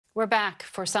We're back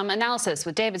for some analysis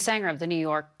with David Sanger of the New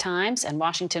York Times and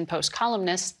Washington Post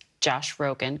columnist Josh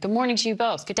Rogin. Good morning to you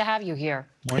both. Good to have you here.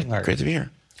 Morning, Margaret. Great to be here.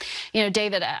 You know,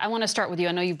 David, I want to start with you.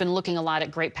 I know you've been looking a lot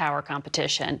at great power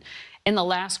competition. In the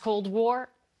last Cold War,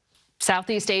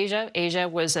 Southeast Asia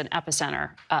was an epicenter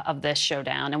of this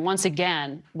showdown. And once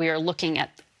again, we are looking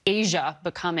at Asia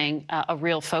becoming a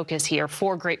real focus here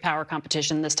for great power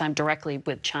competition, this time directly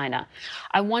with China.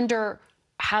 I wonder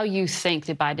how you think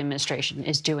the Biden administration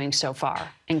is doing so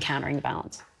far in countering the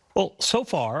balance. Well, so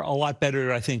far, a lot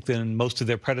better, I think, than most of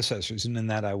their predecessors. And in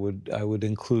that, I would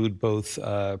include both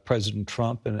President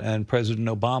Trump and President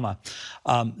Obama.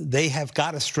 They have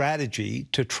got a strategy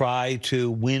to try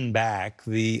to win back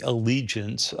the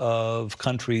allegiance of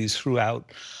countries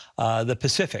throughout the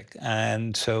Pacific.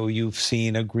 And so you've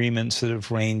seen agreements that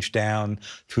have ranged down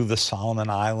through the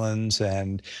Solomon Islands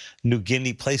and New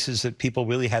Guinea, places that people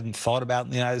really hadn't thought about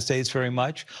in the United States very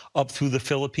much, up through the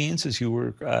Philippines, as you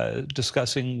were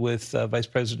discussing with Vice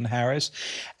President Harris,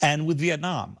 and with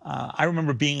Vietnam. I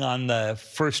remember being on the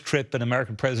first trip an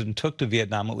American president took to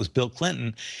Vietnam. It was Bill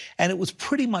Clinton, and it was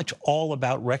pretty much all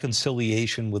about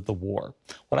reconciliation with the war.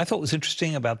 What I thought was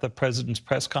interesting about the president's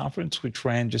press conference, which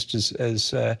ran just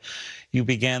as you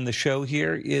began the show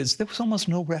here, is there was almost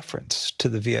no reference to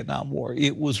the Vietnam War.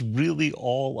 It was really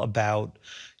all about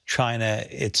China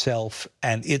itself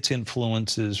and its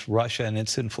influences, Russia and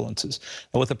its influences.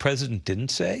 And what the president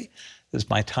didn't say, as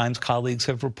my Times colleagues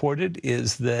have reported,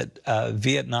 is that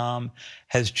Vietnam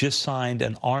has just signed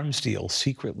an arms deal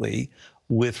secretly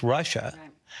with Russia. Right.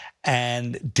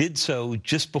 And did so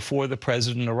just before the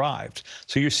president arrived.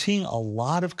 So you're seeing a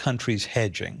lot of countries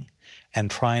hedging and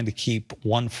trying to keep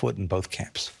one foot in both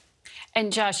camps.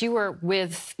 And Josh, you were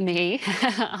with me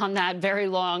on that very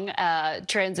long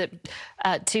transit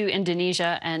to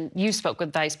Indonesia, and you spoke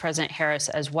with Vice President Harris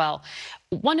as well.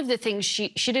 One of the things she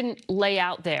didn't lay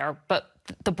out there, but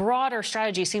the broader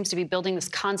strategy seems to be building this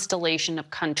constellation of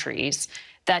countries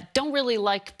that don't really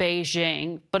like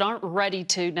Beijing, but aren't ready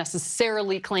to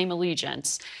necessarily claim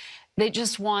allegiance. They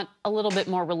just want a little bit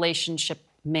more relationship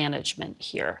management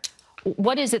here.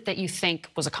 What is it that you think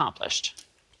was accomplished?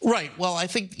 Right. Well, I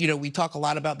think, we talk a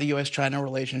lot about the U.S.-China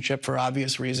relationship for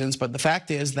obvious reasons, but the fact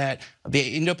is that the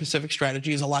Indo-Pacific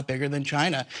strategy is a lot bigger than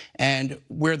China. And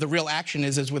where the real action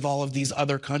is with all of these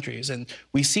other countries. And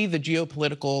we see the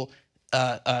geopolitical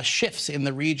shifts in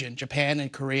the region. Japan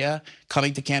and Korea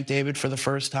coming to Camp David for the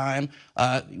first time.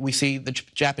 We see the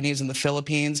Japanese and the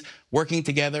Philippines working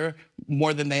together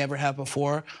more than they ever have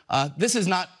before. This is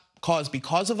not caused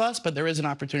because of us, but there is an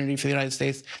opportunity for the United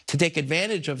States to take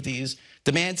advantage of these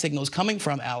demand signals coming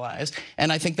from allies.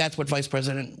 And I think that's what Vice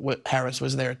President Harris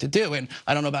was there to do. And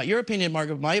I don't know about your opinion,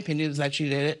 Margaret, but my opinion is that she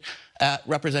did it,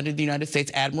 represented the United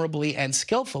States admirably and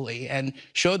skillfully, and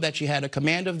showed that she had a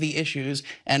command of the issues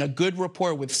and a good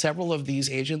rapport with several of these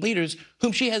Asian leaders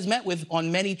whom she has met with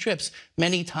on many trips,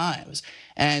 many times.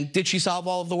 And did she solve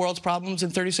all of the world's problems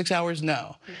in 36 hours?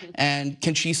 No. And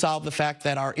can she solve the fact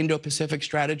that our Indo-Pacific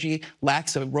strategy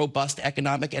lacks a robust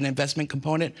economic and investment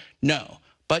component? No.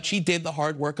 But she did the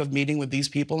hard work of meeting with these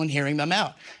people and hearing them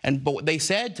out. But what they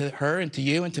said to her and to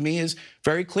you and to me is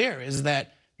very clear, is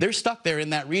that they're stuck there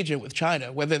in that region with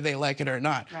China, whether they like it or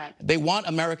not. Right. They want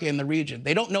America in the region.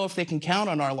 They don't know if they can count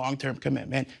on our long-term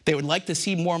commitment. They would like to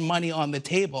see more money on the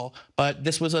table, but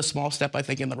this was a small step, I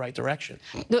think, in the right direction.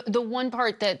 The one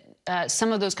part that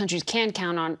some of those countries can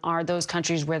count on are those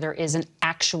countries where there is an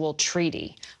actual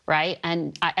treaty, right?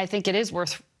 And I think it is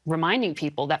worth reminding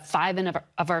people that 5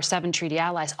 of our 7 treaty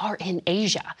allies are in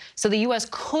Asia. So the U.S.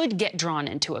 could get drawn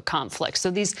into a conflict.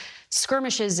 So these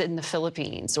skirmishes in the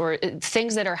Philippines or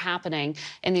things that are happening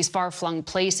in these far-flung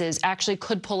places actually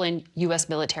could pull in U.S.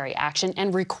 military action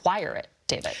and require it.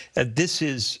 David. This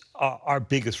is our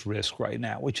biggest risk right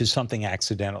now, which is something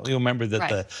accidental. You'll remember that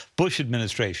the Bush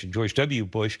administration, George W.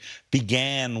 Bush,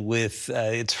 began with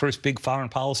its first big foreign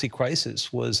policy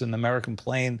crisis was an American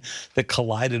plane that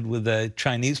collided with a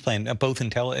Chinese plane, both an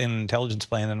intelligence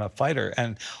plane and a fighter,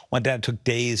 and went down. It took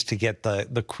days to get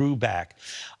the crew back.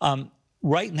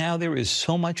 Right now, there is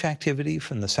so much activity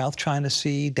from the South China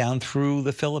Sea down through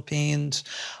the Philippines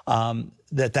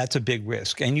that's a big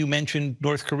risk. And you mentioned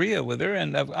North Korea with her,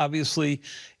 and obviously,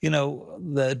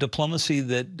 the diplomacy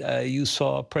that you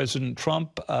saw President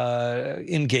Trump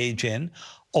engage in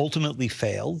ultimately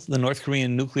failed. The North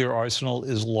Korean nuclear arsenal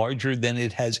is larger than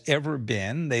it has ever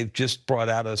been. They've just brought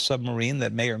out a submarine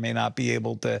that may or may not be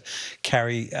able to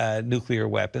carry nuclear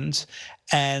weapons.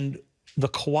 And the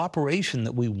cooperation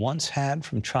that we once had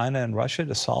from China and Russia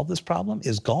to solve this problem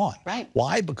is gone. Right.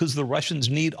 Why? Because the Russians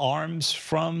need arms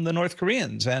from the North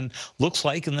Koreans. And looks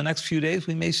like in the next few days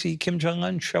we may see Kim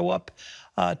Jong-un show up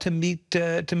to meet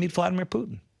Vladimir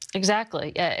Putin.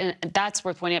 Exactly. And that's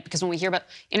worth pointing out, because when we hear about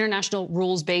international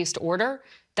rules-based order,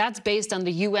 that's based on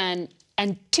the UN,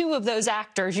 and two of those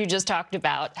actors you just talked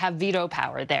about have veto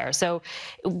power there. So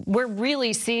we're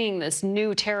really seeing this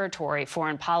new territory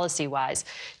foreign policy-wise.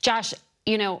 Josh,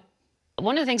 you know,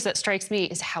 one of the things that strikes me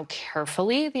is how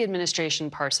carefully the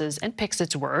administration parses and picks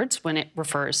its words when it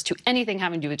refers to anything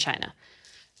having to do with China.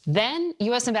 Then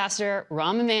U.S. Ambassador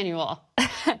Rahm Emanuel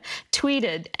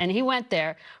tweeted, and he went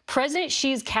there, President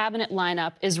Xi's cabinet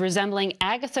lineup is resembling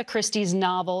Agatha Christie's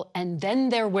novel, And Then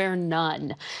There Were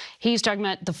None. He's talking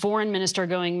about the foreign minister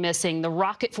going missing, the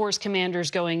rocket force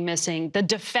commanders going missing, the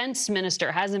defense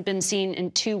minister hasn't been seen in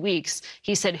 2 weeks.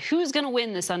 He said, who's going to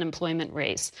win this unemployment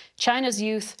race? China's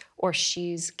youth or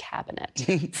Xi's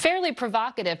cabinet? Fairly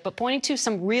provocative, but pointing to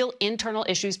some real internal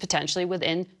issues potentially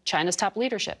within China's top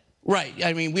leadership. Right.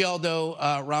 I mean, we all know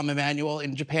Rahm Emanuel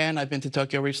in Japan. I've been to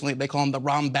Tokyo recently. They call him the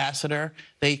Rambassador.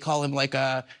 They call him like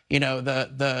a, you know,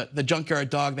 the junkyard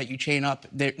dog that you chain up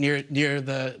near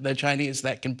the Chinese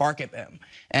that can bark at them.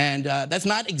 And that's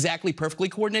not exactly perfectly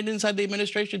coordinated inside the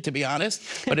administration, to be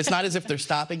honest. But it's not as if they're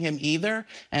stopping him either.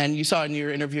 And you saw in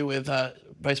your interview with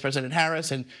Vice President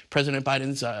Harris and President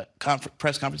Biden's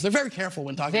press conference, they're very careful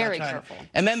when talking about China. Very careful.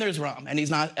 And then there's Rahm, and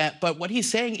he's not. But what he's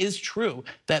saying is true,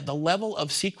 that the level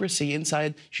of secrecy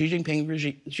inside Xi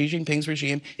Jinping's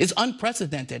regime is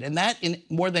unprecedented, and that, in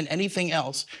more than anything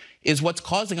else, is what's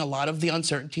causing a lot of the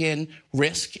uncertainty and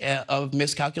risk of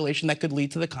miscalculation that could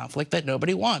lead to the conflict that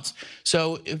nobody wants.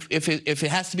 So if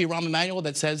it has to be Rahm Emanuel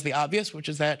that says the obvious, which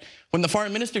is that when the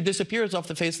foreign minister disappears off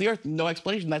the face of the earth, no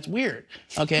explanation, that's weird,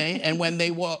 okay? And when they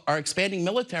are expanding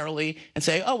militarily and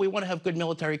say, oh, we want to have good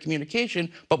military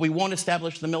communication, but we won't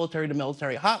establish the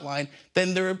military-to-military hotline,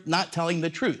 then they're not telling the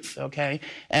truth, okay?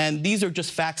 And these are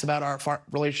just facts about our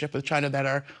relationship with China that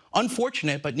are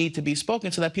unfortunate but need to be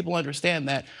spoken so that people understand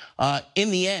that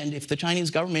in the end, if the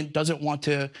Chinese government doesn't want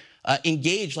to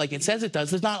engage like it says it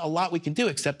does, there's not a lot we can do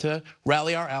except to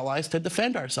rally our allies to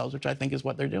defend ourselves, which I think is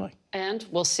what they're doing. And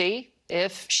we'll see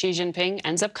if Xi Jinping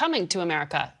ends up coming to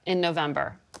America in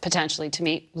November, potentially to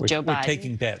meet with Joe Biden. We're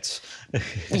taking bets.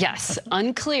 Yes,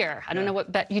 unclear. I don't know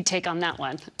what bet you'd take on that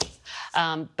one.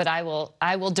 But I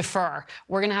will defer.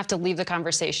 We're going to have to leave the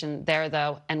conversation there,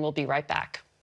 though, and we'll be right back.